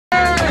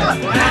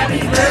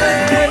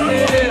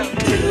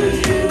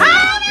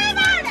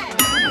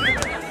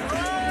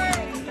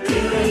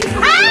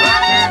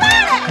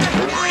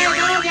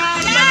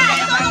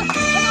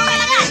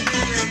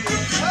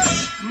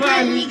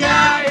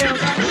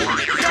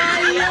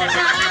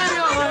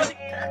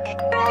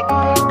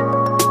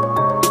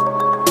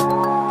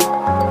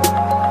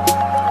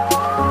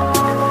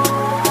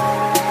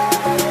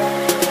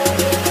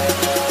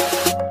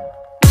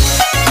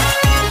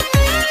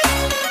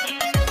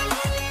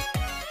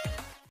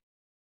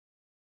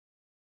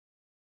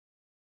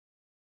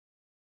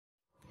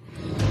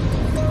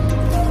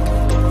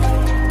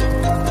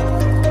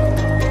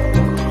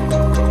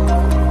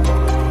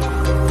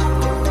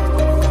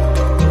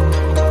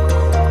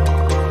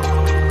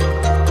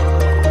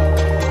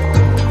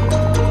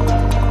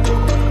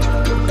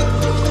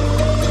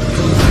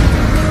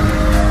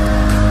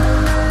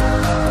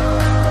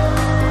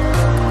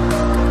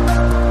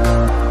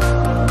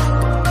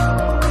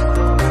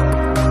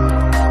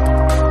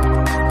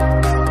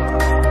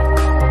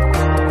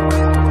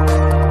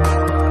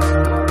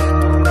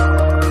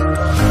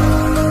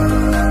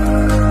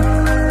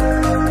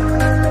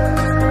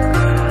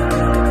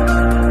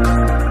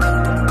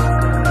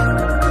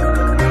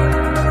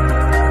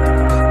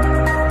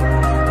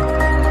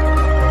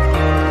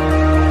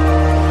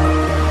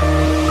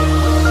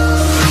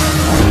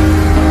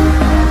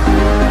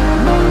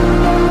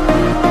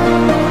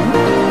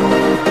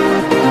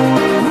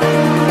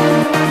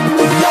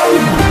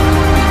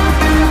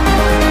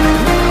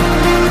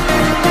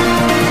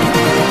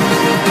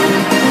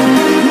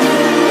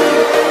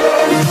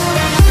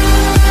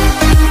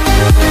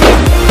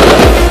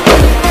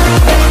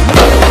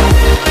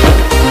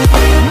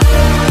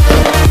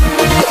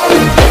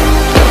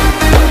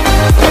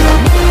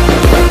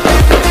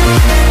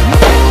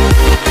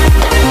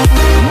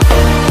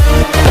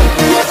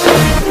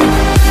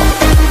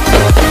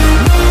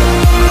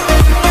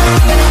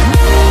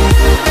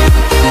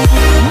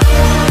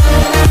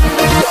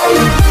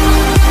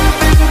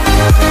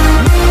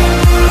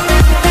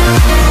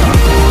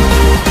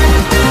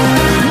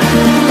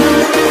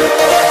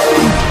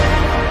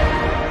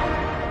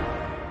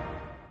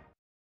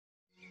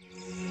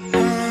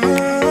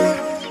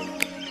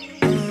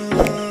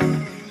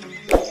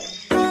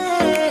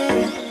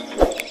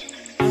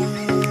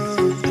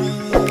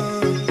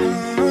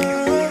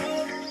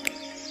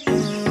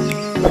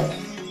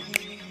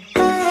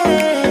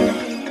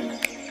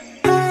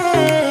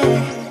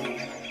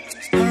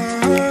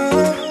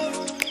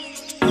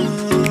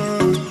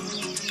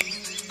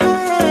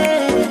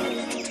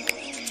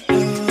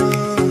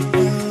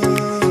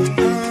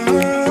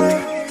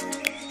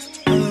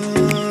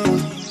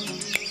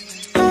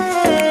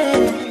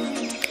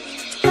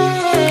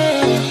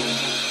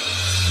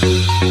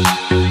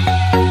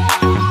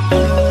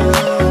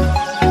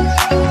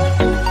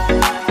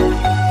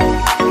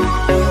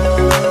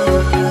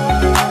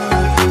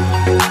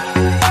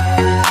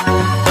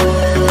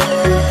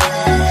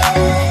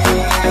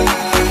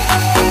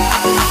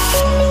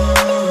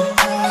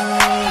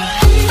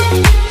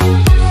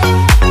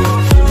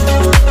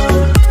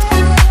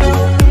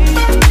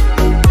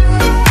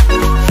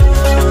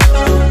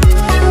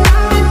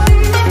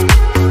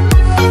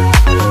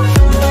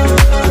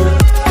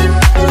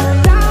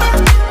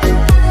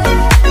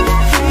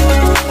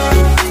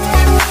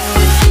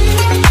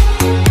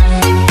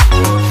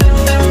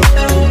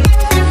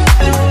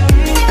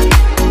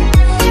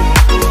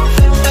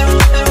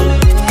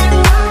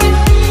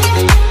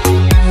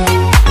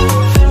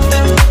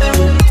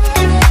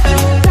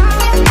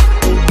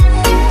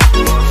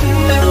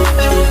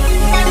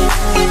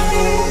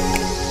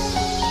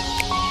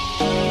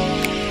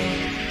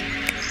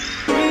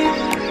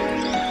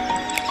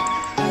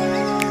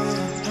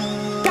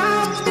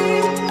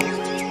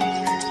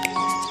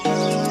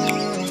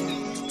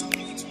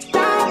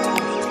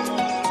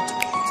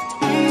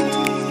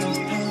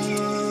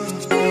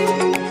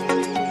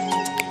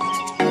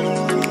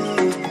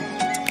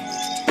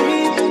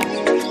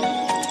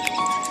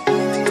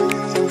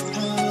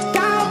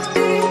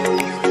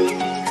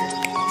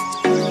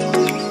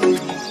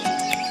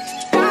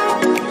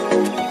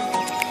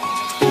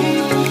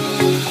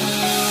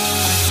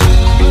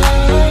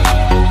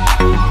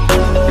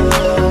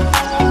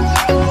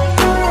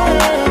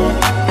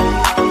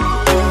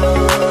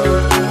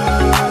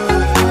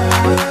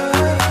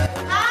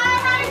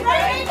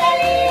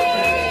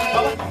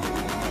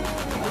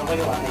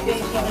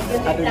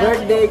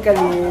birthday,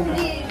 Khalil.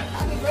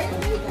 Happy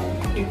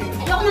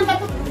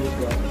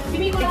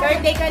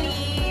birthday,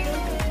 Khalil.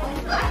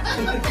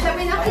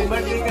 Happy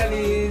birthday,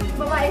 Khalil.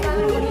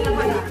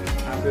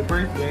 Happy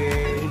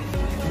birthday.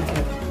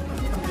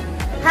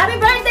 Happy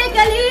birthday,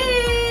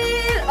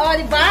 Khalil! O,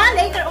 diba?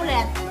 Later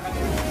ulit.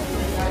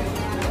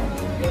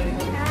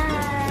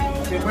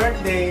 Happy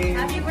birthday.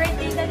 Happy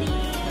birthday,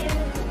 Khalil.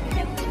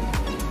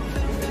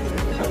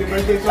 Happy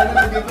birthday. Sana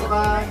nandito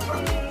ka.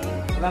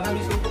 Wala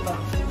kami suko ka.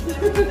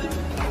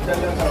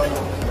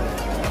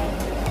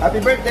 Happy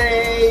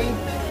birthday!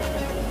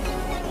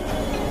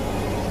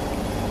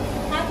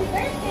 Happy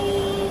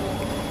birthday!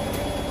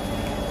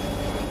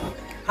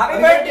 Happy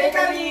birthday,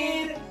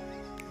 Khalil!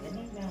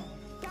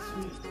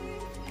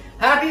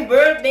 Happy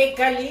birthday,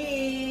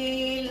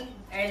 Khalil!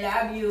 I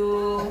love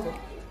you!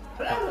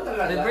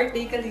 Happy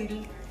birthday,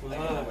 Khalil! Wala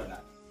bang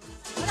ano?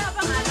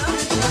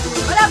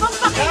 Wala bang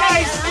pakinggan?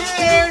 Guys,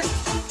 cheers!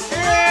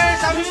 Cheers!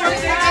 Happy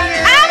birthday,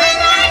 Khalil! Happy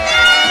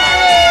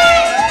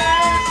birthday!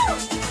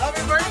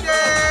 Happy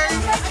birthday!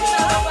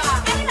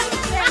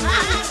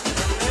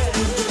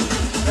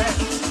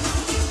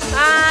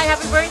 Hi!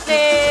 Happy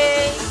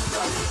birthday!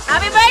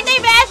 Happy birthday,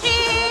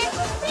 Beshi!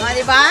 O,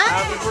 diba?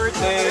 Happy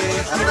birthday!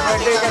 Happy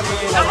birthday,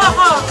 Khalil! Ako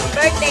ako!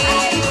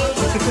 Birthday!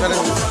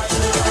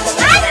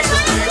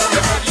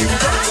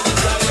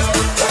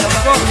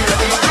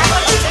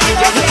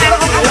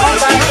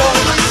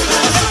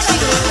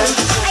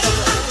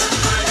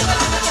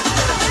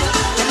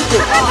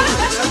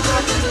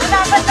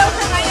 Dapat daw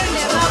sa ngayon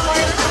eh.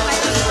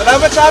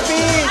 Salamat,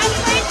 Chappy!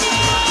 Happy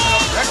birthday!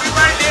 Happy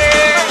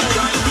birthday!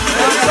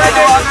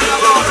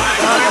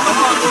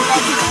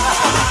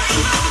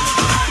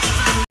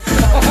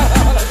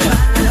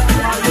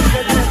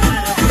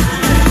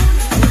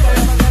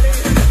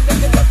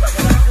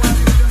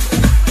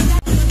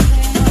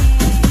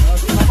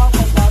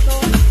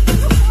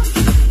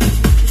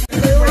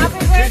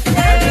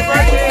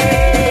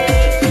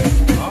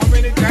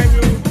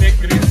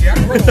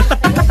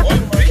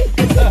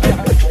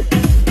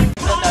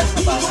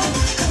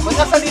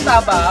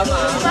 Magkasalita ba, ma?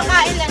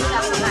 Makain lang siya.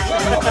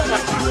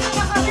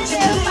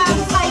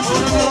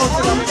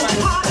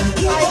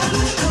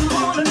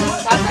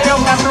 At ayaw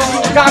nga ito.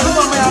 Gago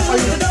mamaya pa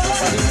yun.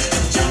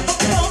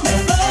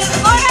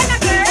 Ora na,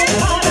 girl!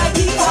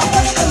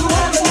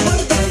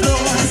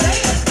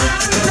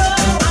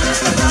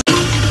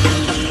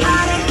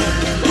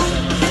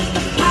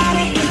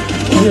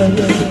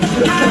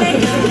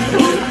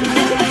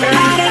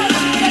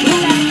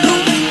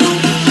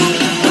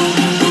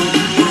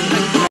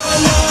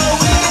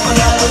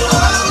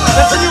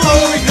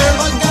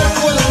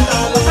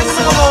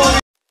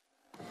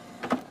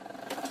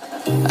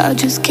 I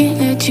just can't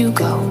let you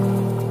go.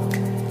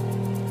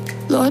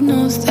 Lord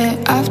knows that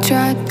I've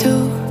tried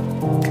to.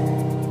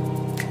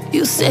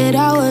 You said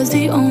I was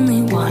the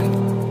only one.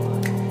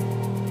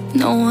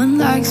 No one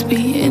likes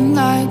being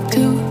lied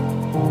to.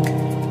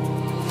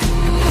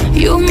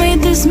 You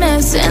made this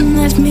mess and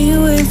left me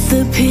with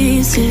the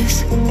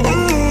pieces.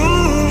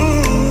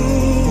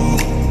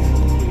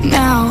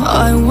 Now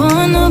I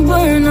wanna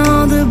burn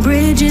all the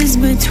bridges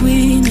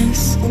between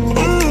us.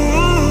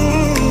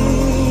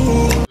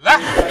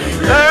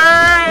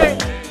 Hey!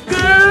 To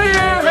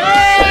you!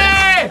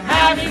 Hey!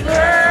 Happy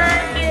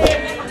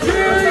birthday! To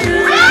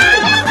you!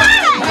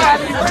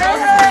 Happy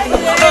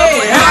birthday!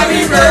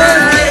 Happy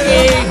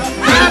birthday!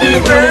 Happy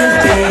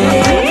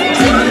birthday!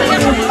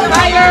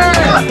 Fire!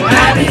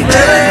 Happy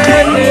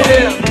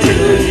birthday!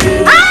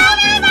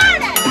 Happy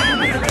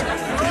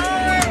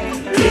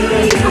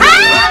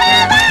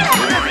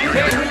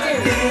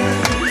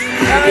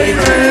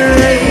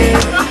birthday!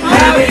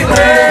 Happy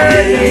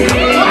birthday!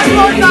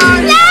 One more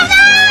time!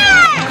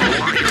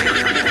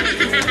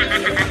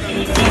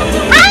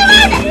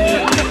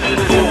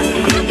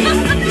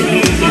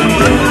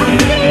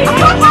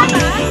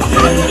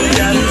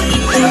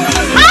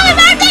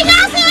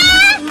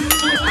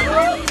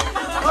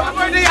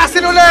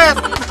 Ulit!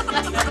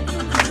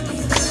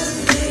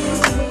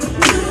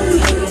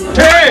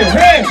 Hey!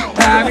 Hey!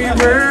 Happy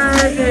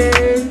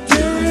birthday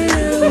to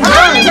you!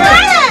 Happy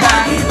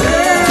birthday! Happy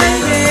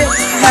birthday!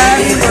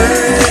 Happy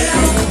birthday!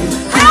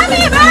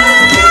 Happy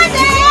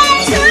birthday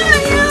to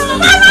you!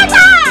 One more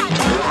time!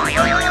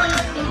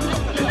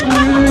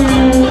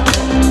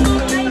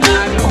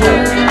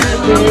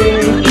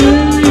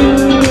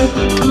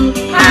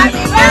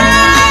 Happy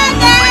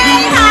birthday!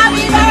 Happy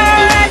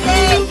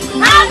birthday!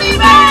 Happy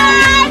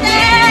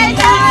birthday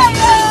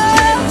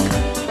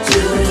to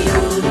you!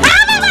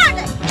 Happy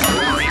birthday!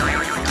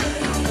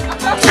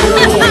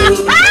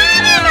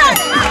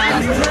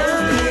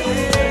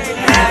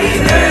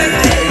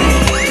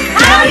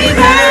 Happy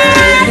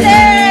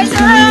birthday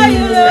to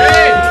you!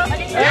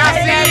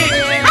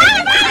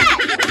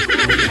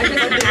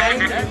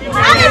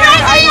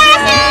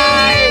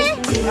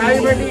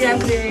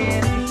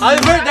 Happy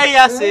birthday,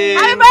 Yasin!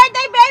 Happy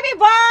birthday, baby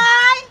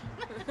boy!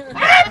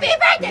 Happy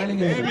birthday!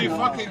 Baby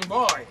fucking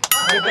boy!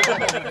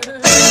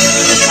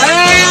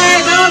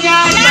 Hey! Go,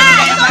 guys!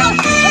 Ito!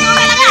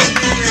 Ito!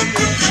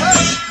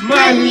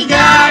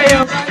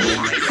 Maligaya!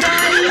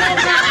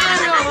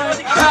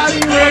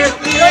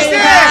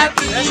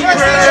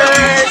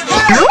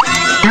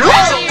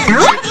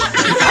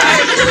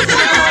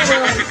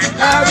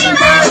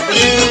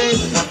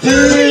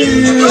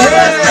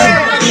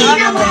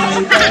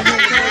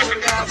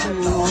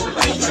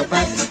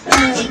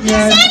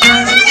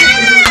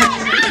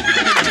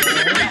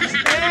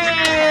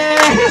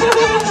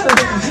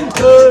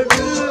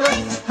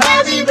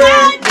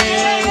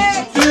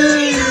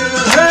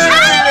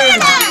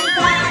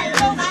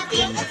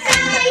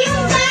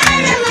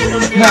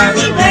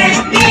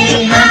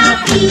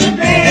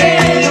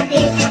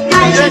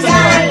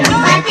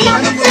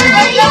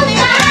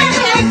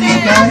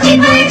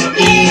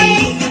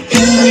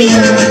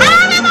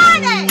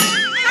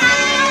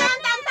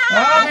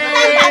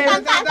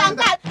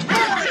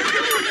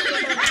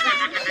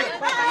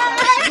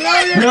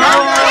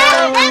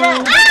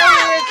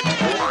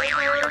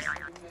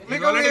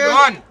 You already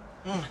gone.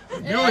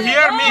 You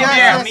hear me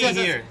here. Me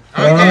here.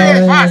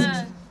 Okay,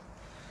 fast.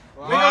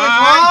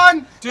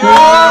 1, 2,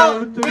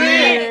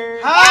 3.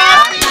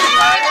 Happy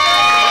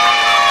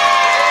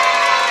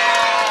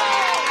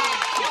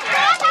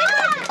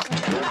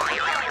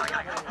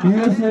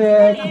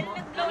Music.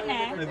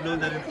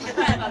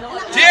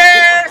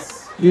 Cheers!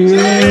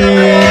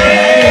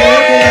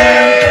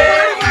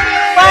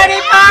 Party,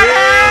 party!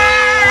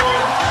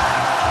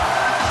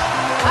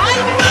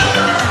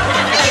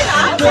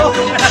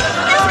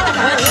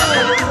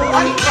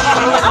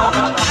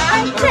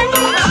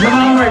 Yung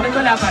mga word,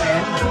 wala pa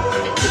rin.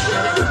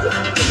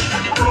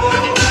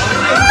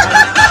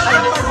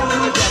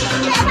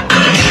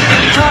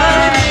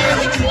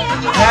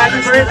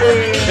 happy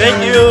birthday!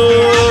 Thank you.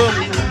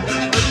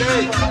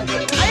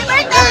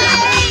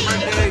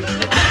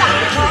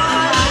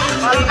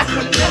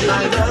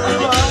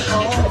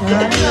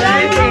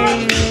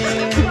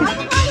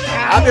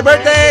 Happy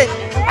birthday!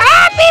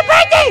 Happy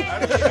birthday!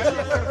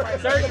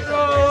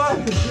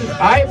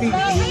 Ay, busy.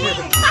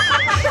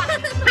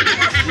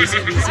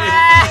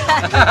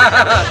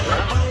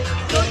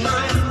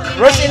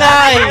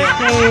 Rosinay.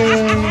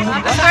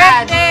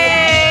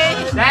 Birthday!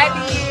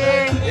 Daddy!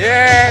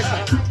 Yes!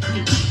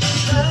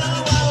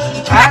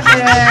 Ate!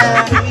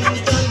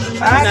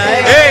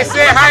 Hey,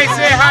 say hi,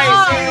 say hi!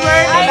 Say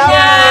hi!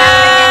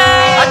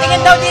 O,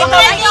 tingin daw dito,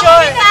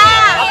 picture!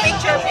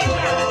 Picture,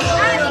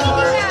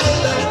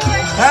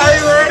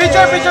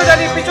 Picture, picture,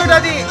 daddy, picture,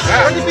 daddy!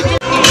 Daddy,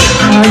 picture!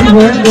 Happy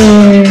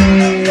birthday!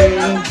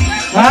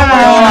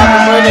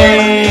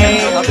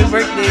 Happy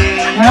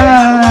birthday. Happy birthday.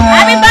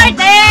 Happy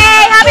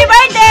birthday! Happy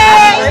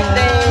birthday!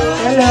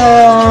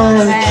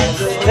 Hello!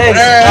 Hey,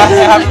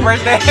 happy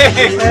birthday.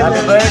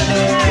 Happy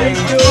birthday.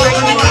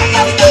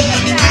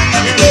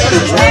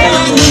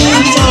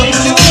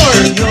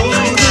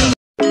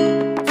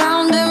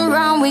 Round and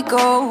round we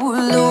go,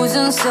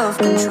 losing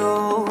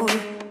self-control.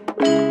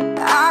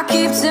 I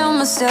keep telling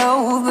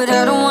myself, but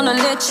I don't wanna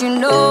let you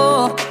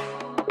know.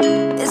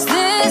 Is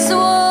this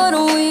what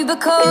we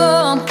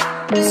become?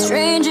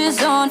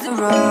 Strangers on the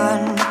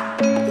run,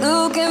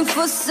 looking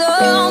for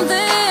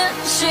something,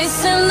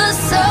 chasing the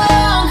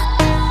sun.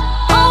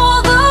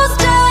 All those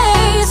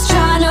days,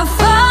 trying to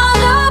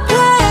find a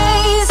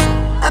place,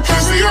 a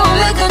place where you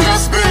only can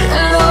just be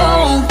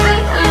alone, be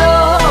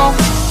alone.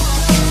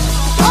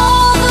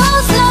 All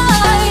those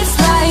nights,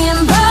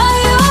 lying by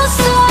your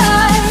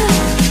side,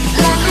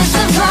 like it's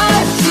a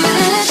vibe,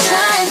 feeling it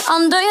shine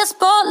under your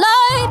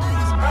spotlight.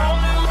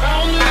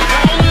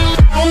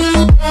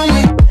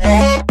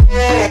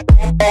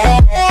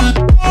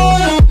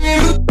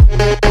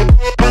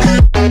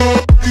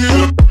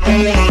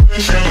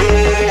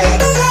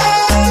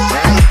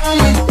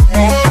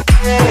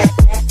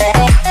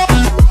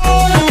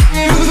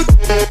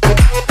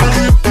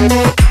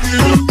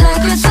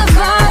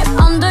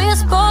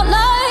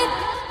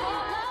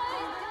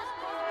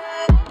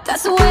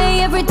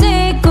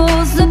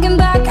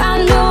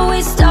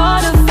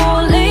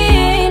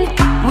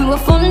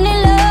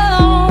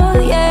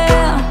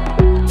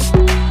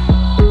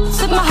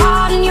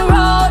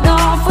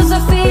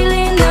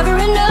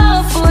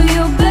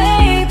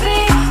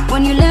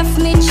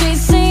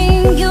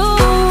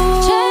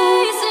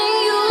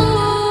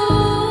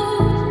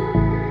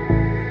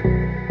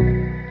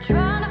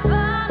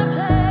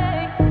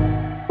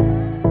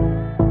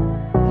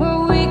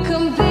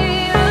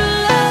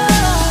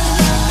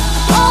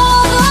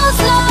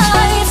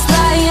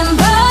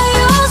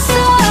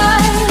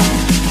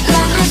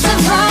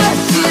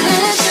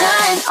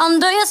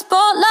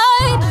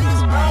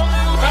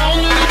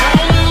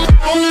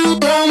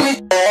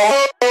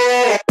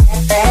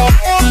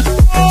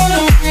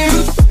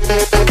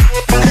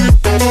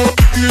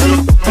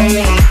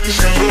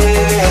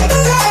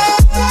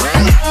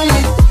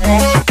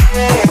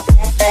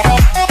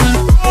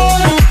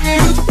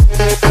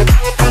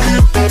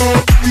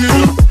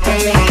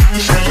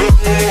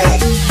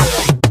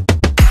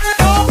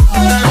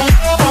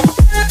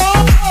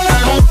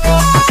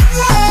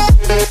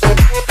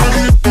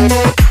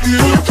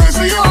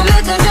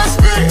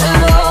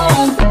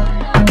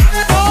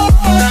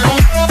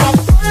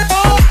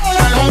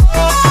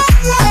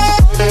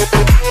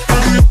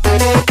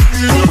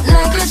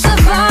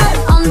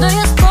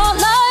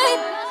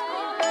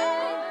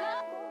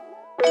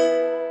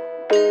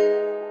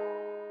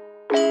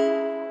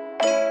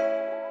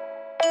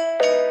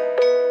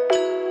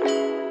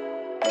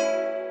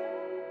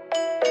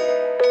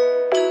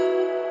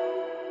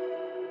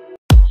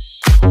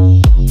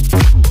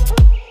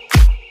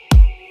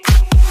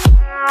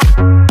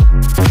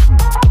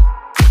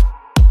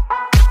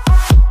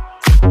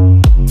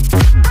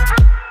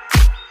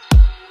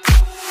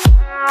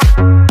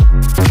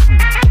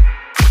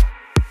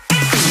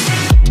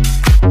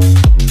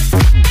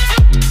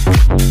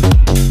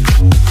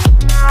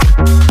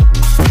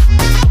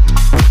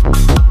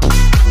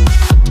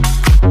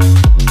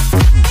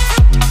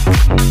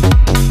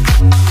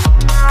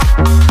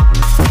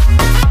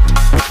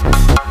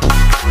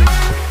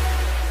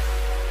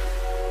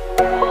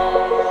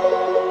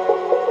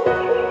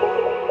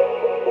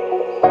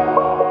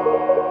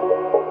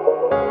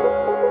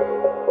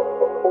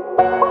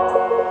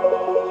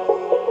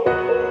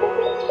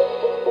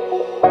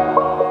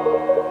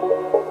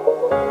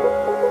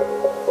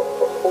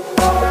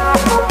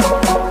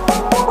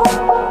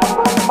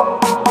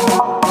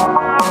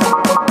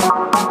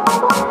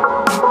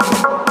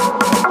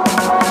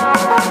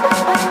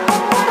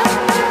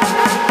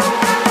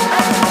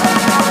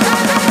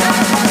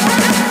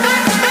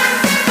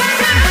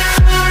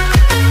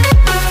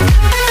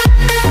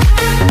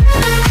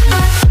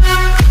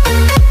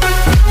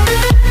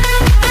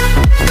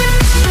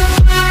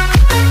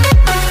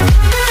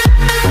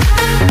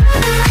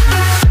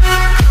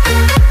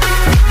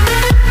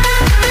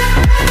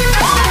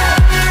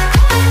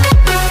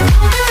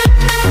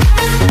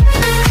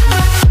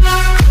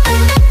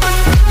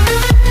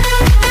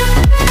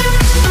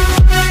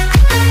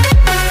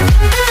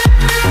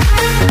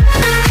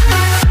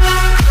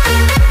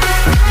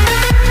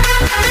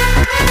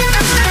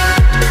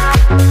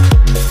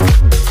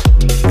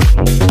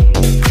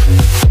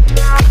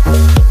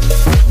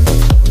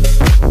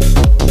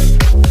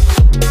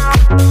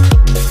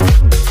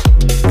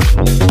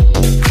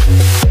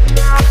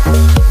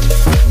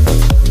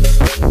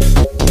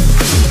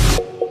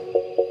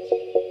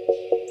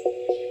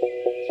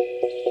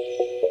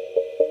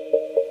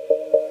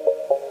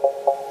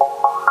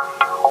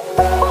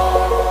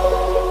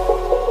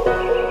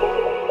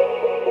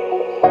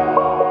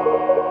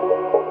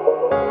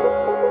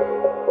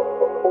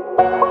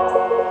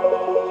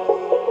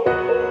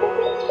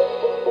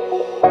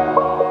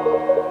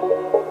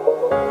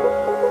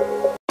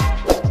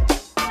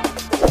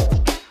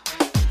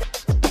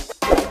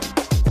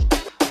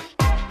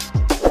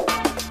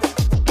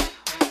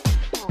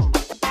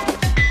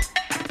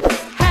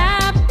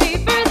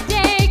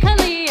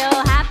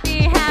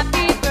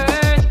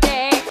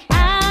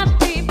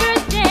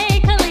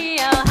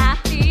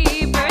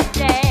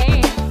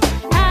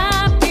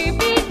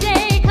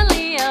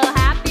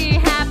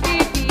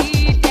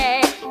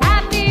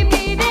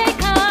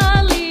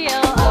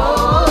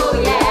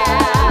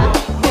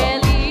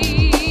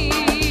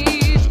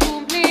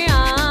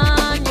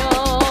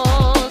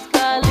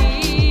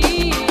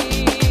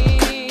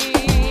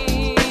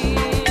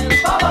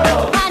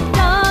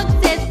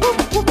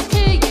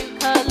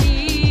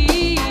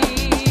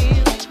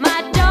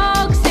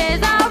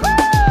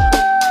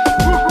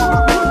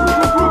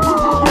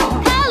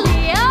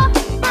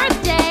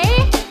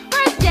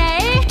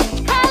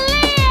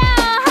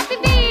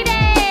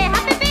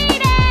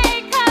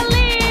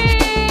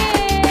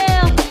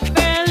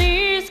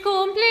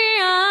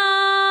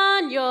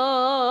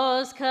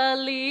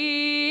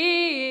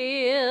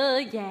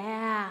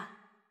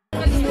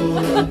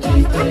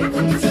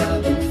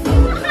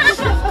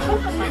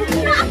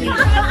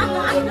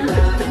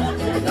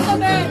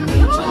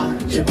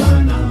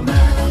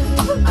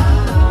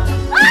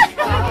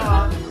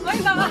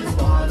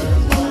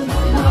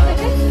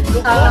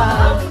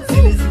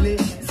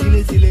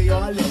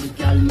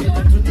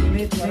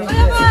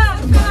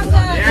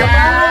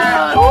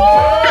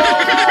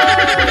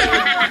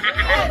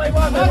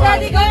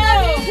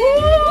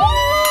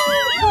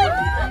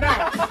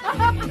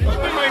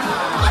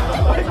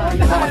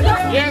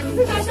 Yes.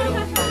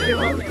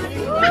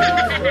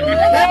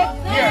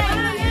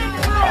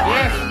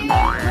 Yes.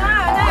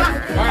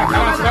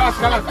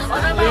 Kalas.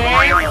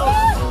 Why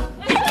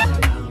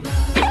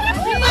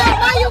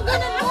you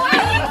gonna do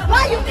it?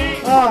 Why you?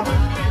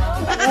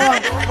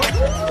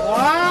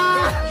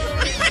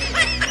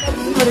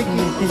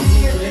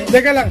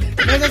 Teka lang.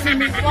 Nasa si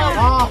Miss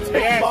Pao.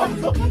 Yes.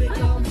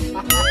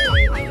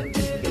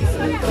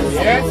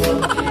 Yes.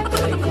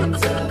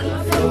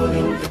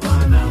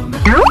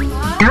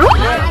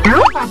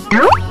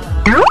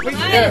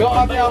 Go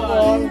up the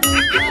apple.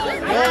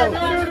 Go.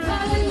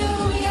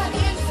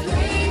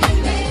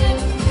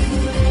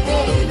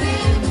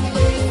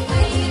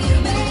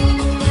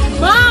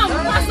 Mom,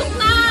 pasok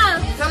na!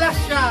 Salas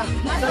siya.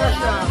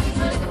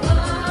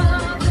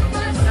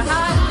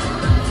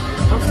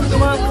 Ang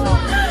tumago.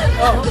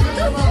 Oh.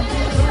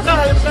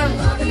 Halip na.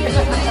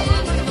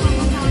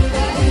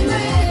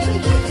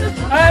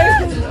 Ay!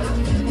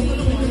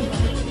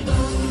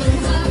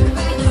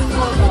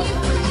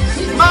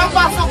 Ma,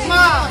 pasok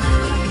ma!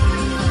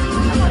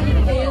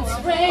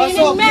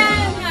 Pasok!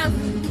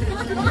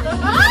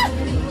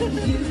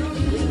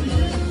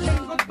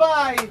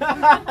 Goodbye!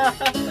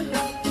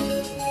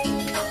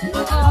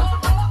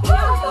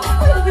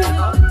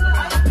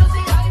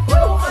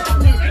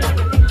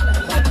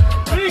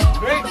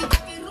 Break!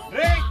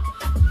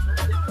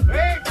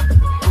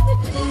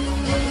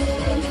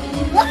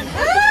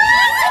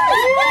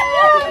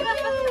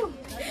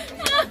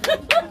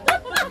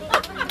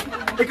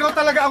 Ikaw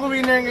talaga ang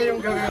winner ngayong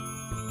gabi.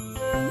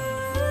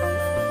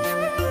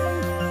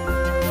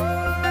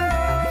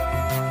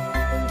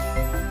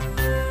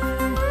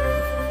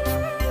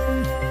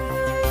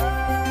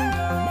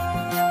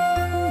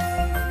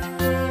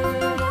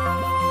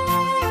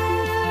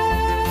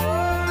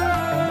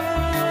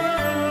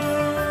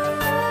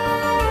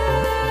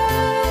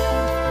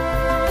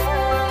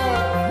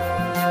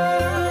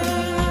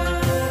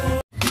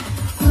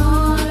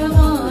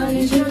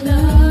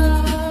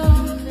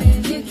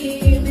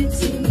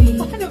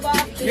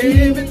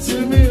 Give it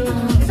to me.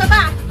 Isa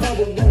pa!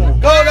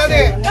 Go,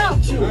 Daddy!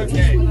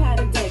 Okay.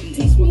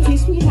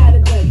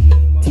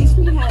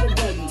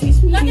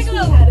 Lagi ko!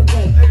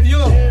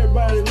 You.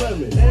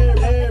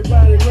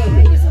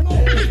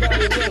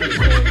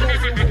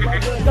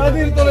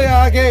 Daddy, tuloy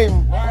ha,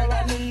 game.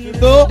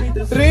 2,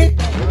 3,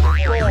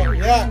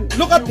 4. Yeah.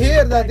 Look at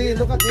here, Daddy.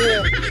 Look at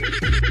here.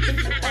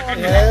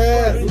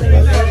 Yes.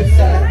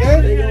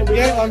 Game.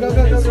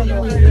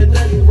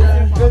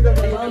 Go.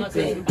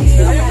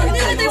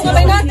 Ito yung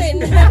kamay natin.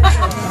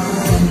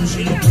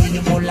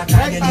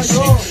 Next,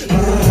 go.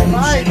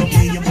 Bye.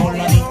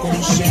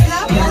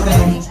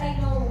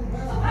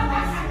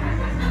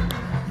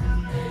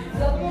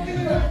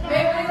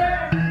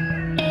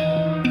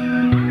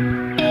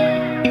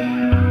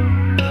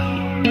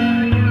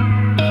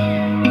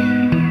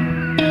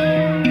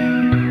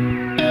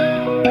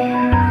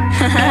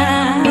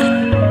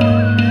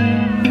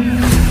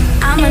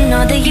 I'm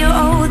another year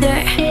older.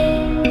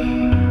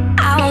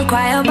 I won't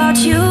cry about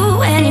you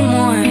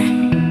anymore.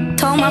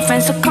 Told my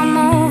friends to come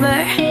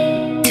over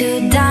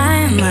to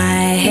dye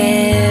my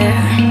hair.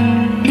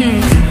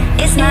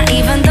 It's not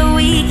even the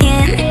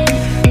weekend,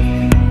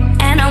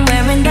 and I'm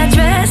wearing that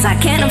dress I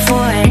can't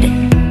afford.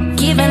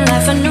 Giving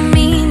life a new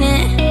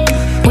meaning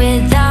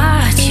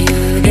without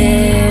you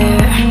there.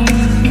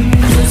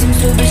 Do some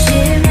stupid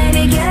shit,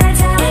 maybe get a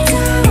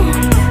tattoo.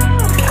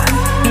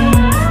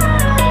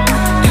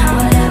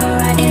 Whatever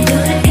I can do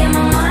to get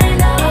my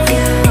mind off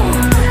you.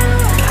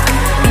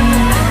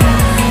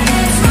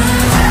 It's my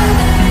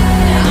birthday.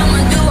 I'ma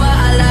do what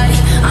I like,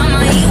 I'ma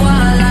eat what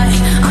I like,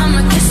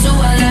 I'ma kiss who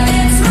I like.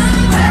 It's my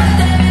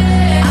birthday.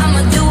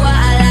 I'ma do what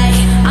I like,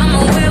 I'ma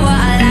wear what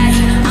I like,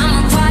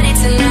 I'ma party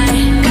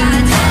tonight.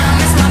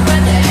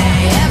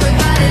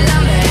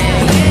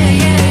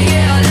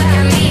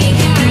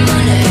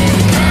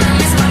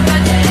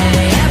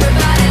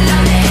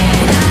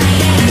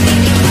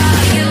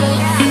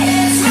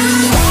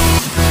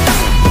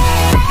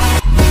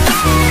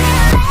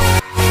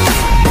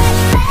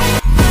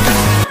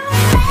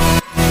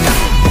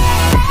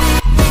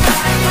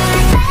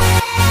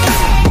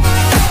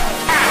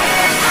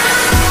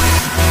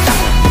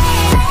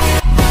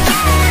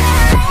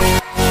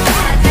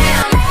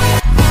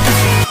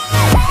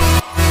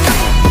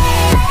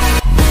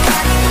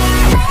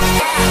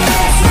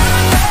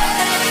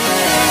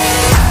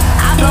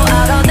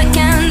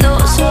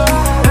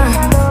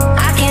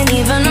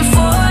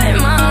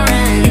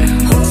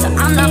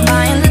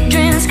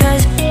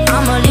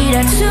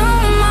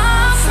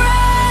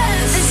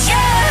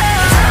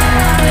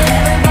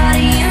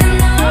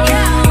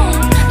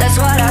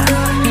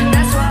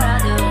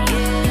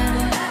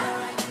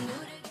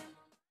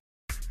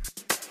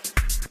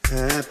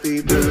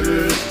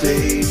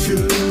 birthday to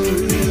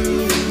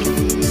you.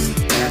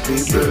 Happy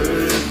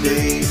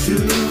birthday to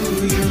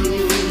you.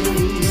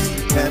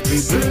 Happy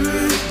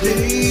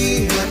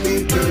birthday, happy